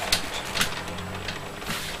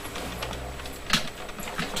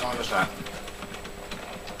 What time is that?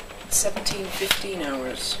 17:15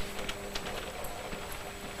 hours.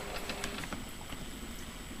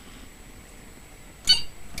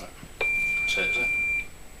 That's it, is it?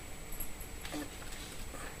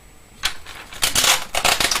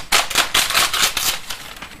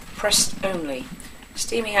 Pressed only.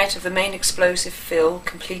 Steaming out of the main explosive fill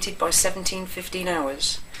completed by 17:15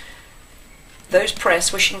 hours. Those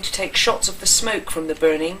press wishing to take shots of the smoke from the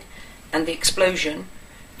burning and the explosion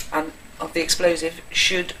and of the explosive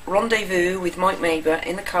should rendezvous with Mike Maber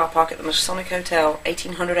in the car park at the Masonic Hotel,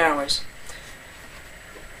 1800 hours.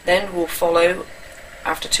 Then will follow,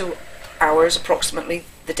 after 2 hours approximately,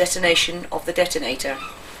 the detonation of the detonator.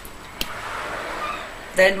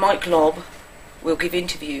 Then Mike Lobb will give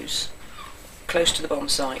interviews close to the bomb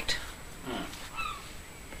site.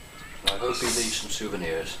 I hope he leaves some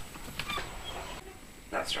souvenirs.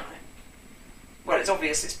 That's right. Well, it's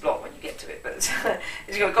obvious it's blocked when you get to it, but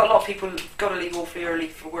you've got a lot of people got to leave awfully early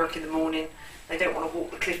for work in the morning. They don't want to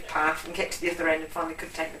walk the cliff path and get to the other end and find they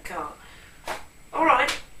couldn't take the car. All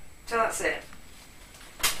right, so that's it.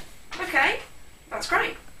 Okay, that's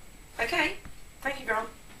great. Okay, thank you, Grant.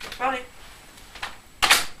 Bye.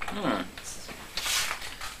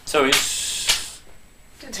 So it's...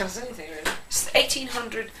 Didn't tell us anything really. It's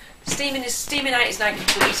 1800. Steaming out is now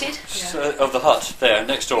completed. of the hut there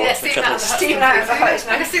next door. Yeah, steaming out of the hut is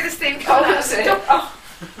now. I can see the steam coming out.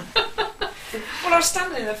 Well, I was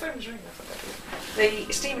standing there, the phone was ringing.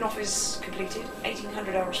 The steaming off is completed.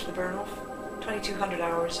 1800 hours for the burn off. 2200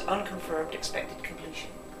 hours unconfirmed expected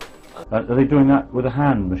completion. Are they doing that with a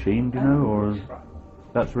hand machine, do you know, or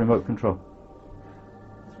that's remote control?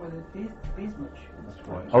 That's why these much.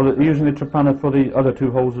 Oh, they're using the trapana for the other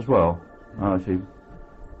 2 holes as well? Oh, I see.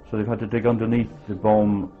 So they've had to dig underneath the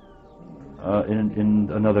bomb in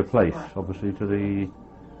another place, obviously, to the...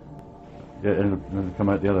 Yeah, and come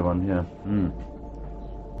out the other one, yeah.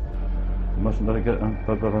 You mustn't let it get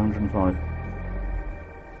above 105.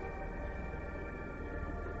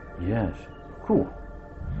 Yes. Cool.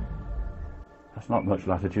 That's not much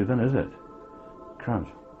latitude then, is it? Crabs.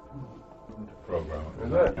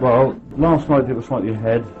 Well, last night it was slightly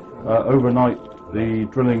ahead. Overnight, the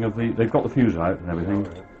drilling of the... They've got the fuse out and everything,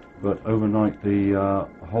 but overnight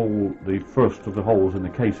the first of the holes in the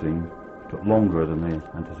casing took longer than they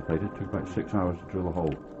anticipated. It took about 6 hours to drill a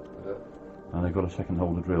hole. And they've got a 2nd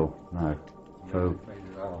hole to drill now. So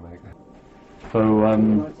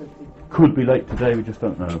could be late today, we just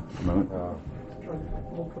don't know at the moment.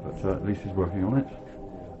 But at least he's working on it.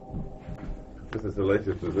 This is the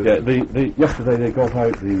latest, is it? Yeah, yesterday they got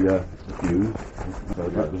out the fuse, so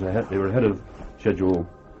that was ahead. They were ahead of schedule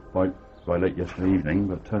by late yesterday evening,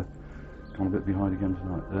 but gone a bit behind again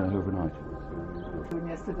tonight, overnight.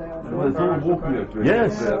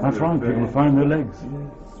 Yes, that's right. People have found their legs.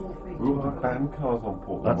 We ought to ban cars on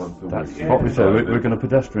Portland once a week. That's what we say. We're going to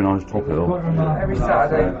pedestrianise Top Hill. Every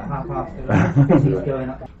Saturday.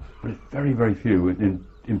 But it's very, very few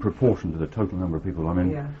in proportion to the total number of people. I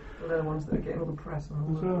mean, yeah, well, they're the ones that are getting all the press.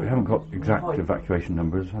 We haven't got exact evacuation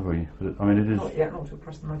numbers, have we? But I mean, it is. Not yet, not to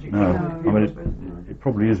press the magic. No, I mean, it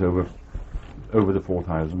probably is over the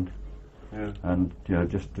 4,000. Yeah. And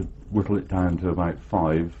just to whittle it down to about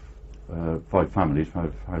 5 families,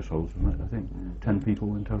 5 households, isn't it? I think 10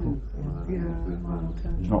 people in total.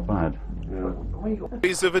 It's not bad.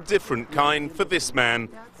 Is of a different kind for this man.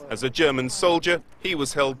 As a German soldier, he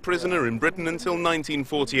was held prisoner in Britain until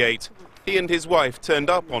 1948. He and his wife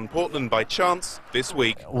turned up on Portland by chance this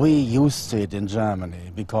week. We used it in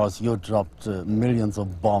Germany because you dropped millions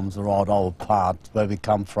of bombs around our part. Where we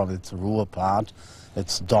come from, it's the Ruhr part.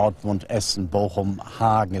 It's Dortmund, Essen, Bochum,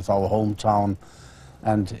 Hagen is our hometown.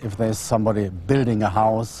 And if there's somebody building a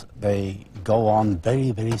house, they go on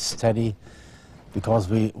very, very steady because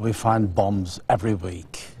we find bombs every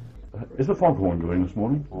week. Is the foghorn going this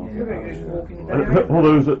morning? All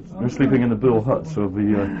those that are sleeping in the bill huts will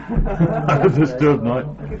be a disturbed night.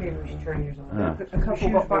 Yeah. A couple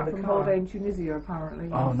got back from holiday in Tunisia, apparently.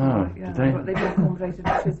 Oh no, Yeah, did they? but they've been accommodated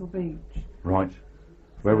at Chisel Beach. Right.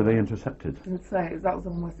 Where were they intercepted? Didn't say, that was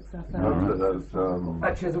on Wessex FM. No,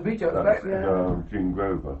 At Chisel Beach, That's yeah. Jean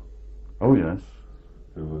Grover, Oh yes.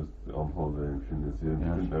 who was on holiday in Tunisia and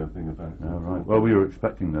didn't know anything about it. Oh, right. Well, we were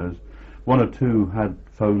expecting those. One or two had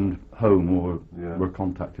phoned home or were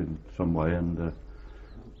contacted in some way, and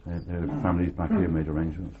their families back here made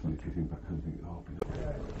arrangements for them to get back home.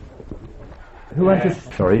 Who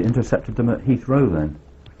intercepted them at Heathrow then?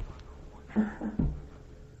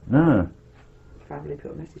 No. Family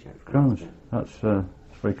put a message out. Grounds. That's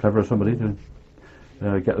very clever of somebody to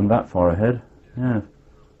get them that far ahead. Yeah.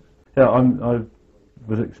 Yeah, I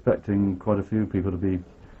was expecting quite a few people to be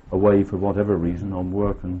away for whatever reason on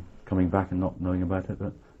work and coming back and not knowing about it,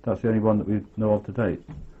 but that's the only one that we know of to date.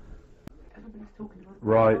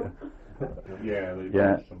 Right.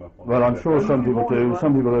 Yeah. Well, I'm sure some people do.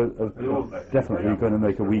 Some people are definitely going to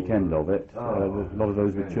make a weekend of it. There's a lot of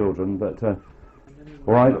those with children, but all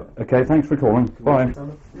right. Okay. Thanks for calling. Bye.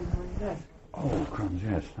 Oh, crumbs.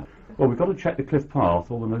 Yes. Well, we've got to check the cliff path.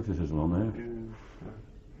 All the notices are on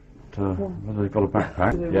there. Whether they've got a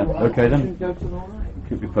backpack. Yeah. Okay then.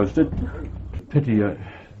 Keep you posted. Pity.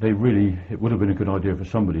 It would have been a good idea for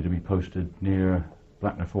somebody to be posted near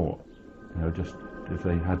Blackner Fort. You know, just if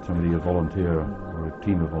they had somebody, a volunteer or a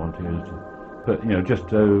team of volunteers. But you know, just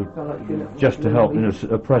to help, you know,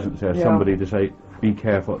 a presence there, somebody to say, be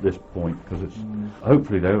careful at this point, because it's.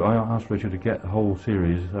 Hopefully, though, I asked Richard to get the whole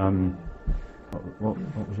series. What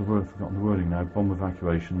was the word? I've forgotten the wording now. Bomb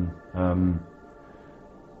evacuation.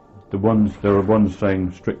 There are ones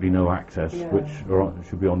saying strictly no access, which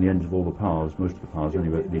should be on the ends of all the paths, most of the paths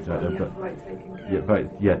anyway. Needs that,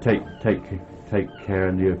 take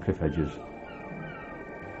care near cliff edges.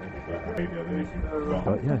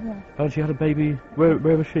 Oh, she had a baby. Where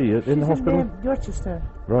was she? In the hospital? In Dorchester.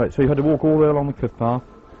 Right. So you had to walk all the way along the cliff path.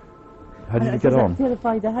 How did you get on? I was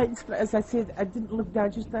terrified. As I said, I didn't look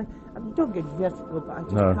down. I don't get vertigo, but I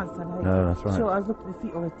just can't stand heights. No, that's right. So I was looking at the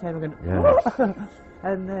feet all the time. Yeah.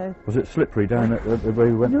 And was it slippery down at where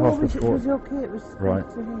you went past the fort? No, it was okay. It was right.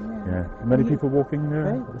 Yeah. Many people walking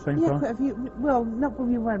there at the same time? Yeah, quite a few. Well, not when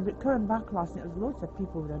we went, but coming back last night, there was loads of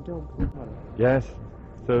people with their dogs. Yes.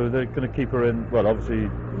 So they're going to keep her in. Well, obviously.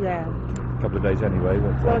 Yeah. A couple of days anyway.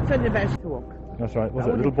 But, well, it's only about to walk. That's right. Was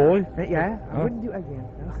it a little boy? Yeah. I wouldn't do it again.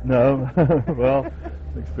 No. Well,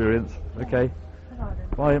 experience. Okay.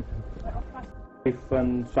 Bye. Safe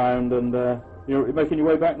and sound, and you're making your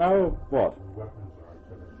way back now, or what?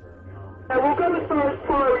 We'll go as far as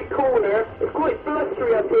Priory Corner. It's quite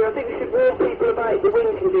blustery up here. I think we should warn people about the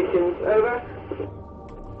wind conditions. Over.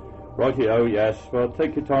 Righty-o, yes. Well,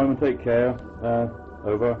 take your time and take care.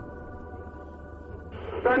 Over.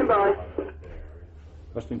 Standing by.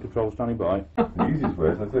 Western Control standing by. The easiest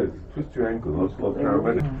way, as I say, is twist your ankle and slow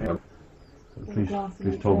paramedic.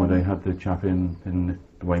 Police told me they had the chap in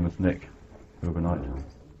the Weymouth Nick overnight.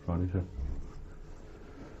 Friday, so.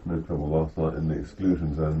 No trouble last night in the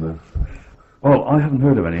exclusion zone though. Well, I haven't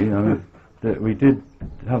heard of any. I mean, we did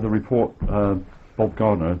have the report. Bob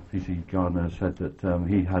Gardner, PC Gardner, said that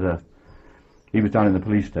he was down in the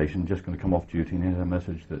police station, just going to come off duty, and he had a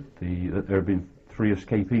message that there had been 3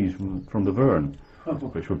 escapees from the Verne,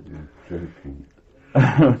 which were joking.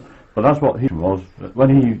 But that's what he was. When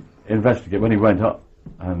he went up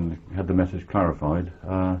and had the message clarified,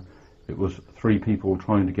 it was 3 people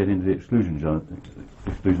trying to get into the exclusion zone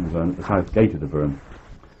at the south gate of the Verne.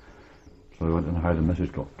 So I don't know how the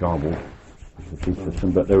message got garbled with the police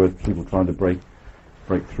system, but there were people trying to break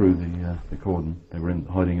through the cordon. They were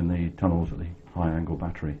hiding in the tunnels at the high angle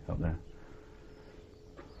battery up there.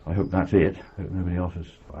 I hope that's it. I hope nobody else is.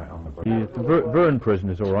 The Verne prison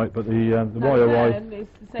is all right, but the YOI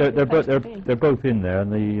they're both in there,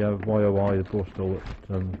 and the YOI, the Borstal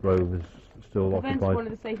at Grove, is still occupied. One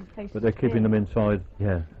of the safest places, but they're keeping them inside.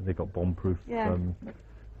 Yeah, they've got bomb-proof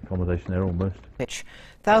accommodation there almost.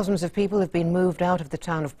 Thousands of people have been moved out of the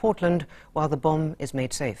town of Portland while the bomb is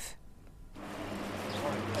made safe.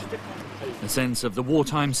 A sense of the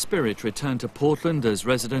wartime spirit returned to Portland as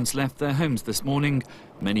residents left their homes this morning,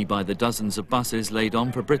 many by the dozens of buses laid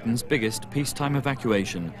on for Britain's biggest peacetime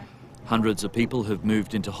evacuation. Hundreds of people have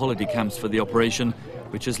moved into holiday camps for the operation,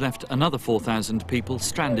 which has left another 4,000 people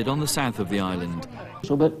stranded on the south of the island.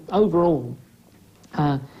 But overall,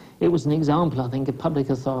 it was an example, I think, of public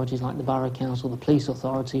authorities like the Borough Council, the Police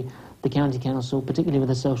Authority, the County Council, particularly with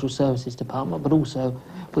the Social Services Department, but also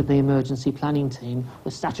with the Emergency Planning Team,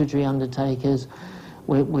 with statutory undertakers,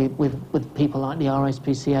 with people like the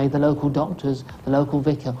RSPCA, the local doctors, the local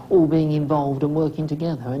vicar, all being involved and working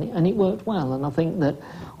together, and it worked well. And I think that,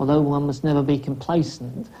 although one must never be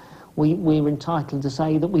complacent, we're entitled to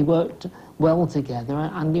say that we worked well together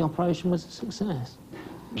and the operation was a success.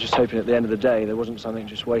 Just hoping at the end of the day there wasn't something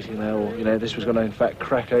just waiting there, or, you know, this was going to in fact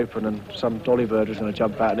crack open and some dolly bird was going to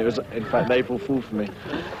jump out, and it was in fact an April Fool for me.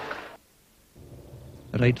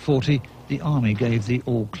 At 8:40, the army gave the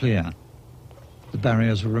all clear. The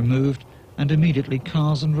barriers were removed and immediately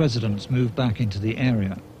cars and residents moved back into the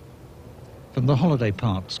area. From the holiday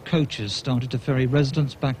parks, coaches started to ferry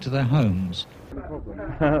residents back to their homes.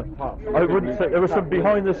 I wouldn't say there were some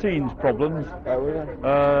behind-the-scenes problems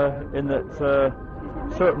in that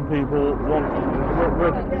certain people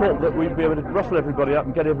thought that we'd be able to rustle everybody up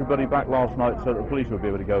and get everybody back last night so that the police would be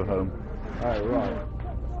able to go home. Oh, right.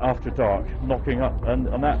 After dark, knocking up, and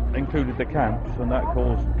that included the camps, and that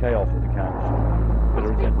caused chaos at the camps. Bit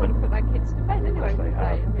of resentment. Put their kids to bed anyway. They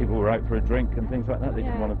had. People were out for a drink and things like that. They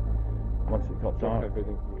didn't want to, once it got dark.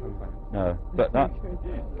 No, but that...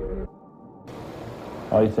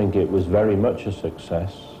 I think it was very much a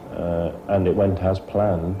success, and it went as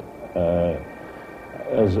planned,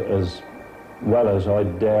 as well as I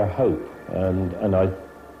dare hope. And I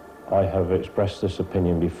have expressed this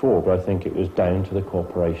opinion before, but I think it was down to the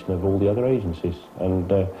cooperation of all the other agencies,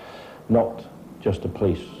 and not just a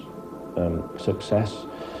police success.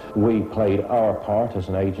 We played our part as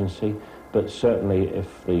an agency, but certainly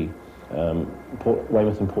if the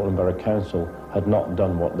Weymouth and Portland Borough Council had not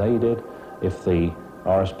done what they did, if the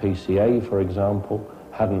RSPCA, for example,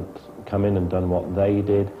 hadn't come in and done what they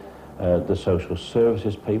did, the social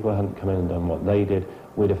services people hadn't come in and done what they did,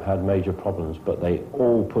 we'd have had major problems. But they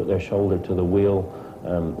all put their shoulder to the wheel.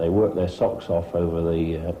 They worked their socks off over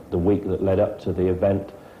the week that led up to the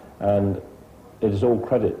event, and it is all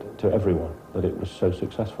credit to everyone that it was so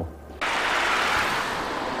successful.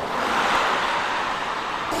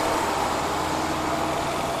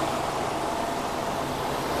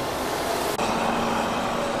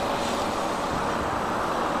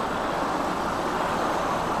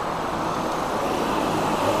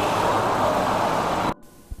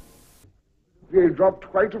 They dropped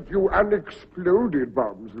quite a few unexploded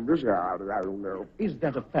bombs in this area, I don't know. Is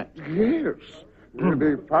that a fact? Yes.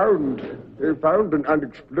 They found an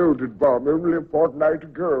unexploded bomb only a fortnight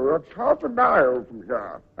ago. That's half a mile from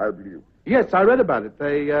here, I believe. Yes, I read about it.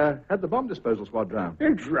 They had the bomb disposal squad drowned.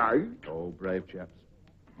 That's right. Oh, brave chaps.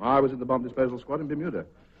 I was in the bomb disposal squad in Bermuda.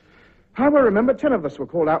 I well remember 10 of us were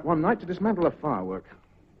called out one night to dismantle a firework.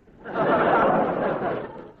 It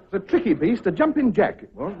was a tricky beast, a jumping jack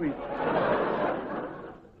it was. We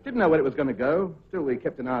didn't know where it was going to go. Still, we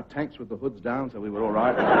kept in our tanks with the hoods down, so we were all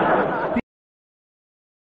right.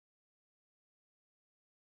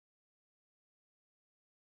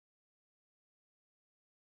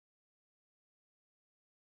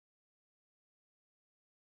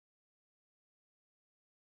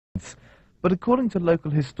 But according to local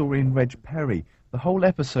historian Reg Perry, the whole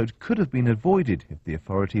episode could have been avoided if the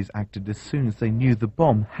authorities acted as soon as they knew the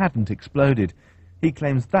bomb hadn't exploded. He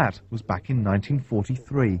claims that was back in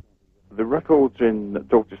 1943. The records in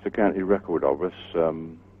Dorchester County Record Office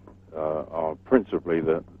are principally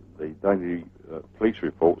the daily police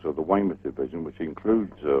reports of the Weymouth Division, which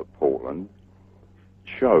includes Portland,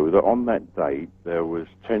 show that on that date there was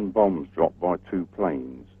 10 bombs dropped by 2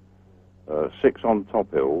 planes, 6 on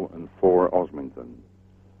Top Hill and 4 at Osmington.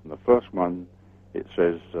 And the first one, it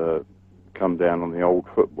says, come down on the old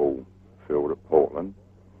football field at Portland.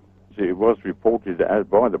 It was reported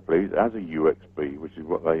by the police as a UXB, which is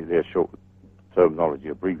what their short terminology,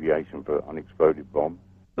 abbreviation for unexploded bomb.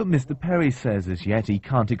 But Mr. Perry says as yet he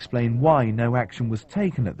can't explain why no action was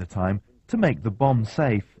taken at the time to make the bomb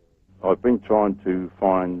safe. I've been trying to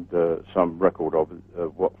find some record of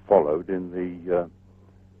what followed in the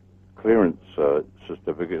clearance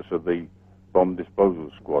certificates of the bomb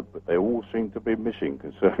disposal squad, but they all seem to be missing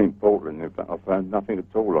concerning Portland. In fact, I found nothing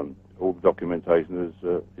at all on all the documentation.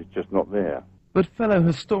 Is just not there. But fellow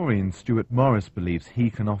historian Stuart Morris believes he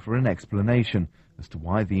can offer an explanation as to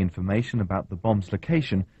why the information about the bomb's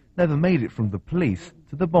location never made it from the police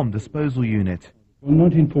to the bomb disposal unit. In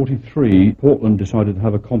 1943, Portland decided to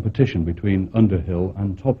have a competition between Underhill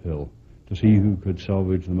and Top Hill to see who could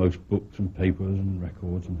salvage the most books and papers and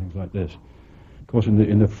records and things like this. Of course,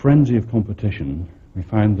 in the frenzy of competition, we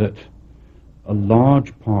found that a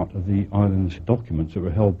large part of the island's documents that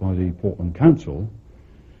were held by the Portland Council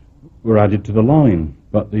were added to the line.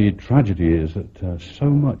 But the tragedy is that so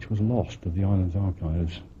much was lost of the island's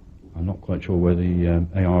archives. I'm not quite sure where the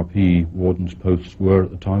ARP wardens' posts were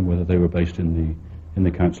at the time, whether they were based in the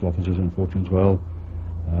council offices in Fortunes Well,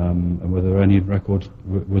 and whether any records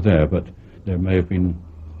were there. But there may have been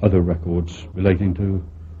other records relating to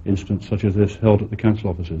incidents such as this held at the council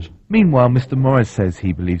offices. Meanwhile, Mr. Morris says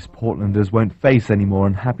he believes Portlanders won't face any more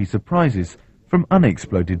unhappy surprises from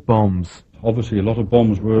unexploded bombs. Obviously, a lot of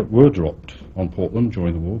bombs were dropped on Portland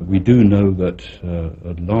during the war. We do know that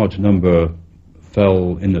a large number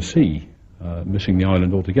fell in the sea, missing the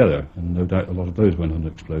island altogether, and no doubt a lot of those went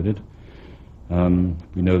unexploded.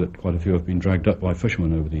 We know that quite a few have been dragged up by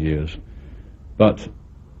fishermen over the years. But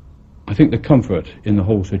I think the comfort in the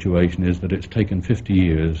whole situation is that it's taken 50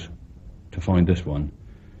 years to find this one,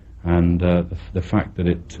 and the fact that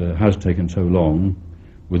it has taken so long,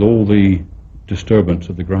 with all the disturbance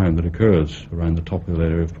of the ground that occurs around the Top Hill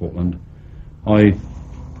area of Portland, I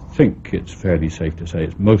think it's fairly safe to say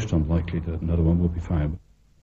it's most unlikely that another one will be found.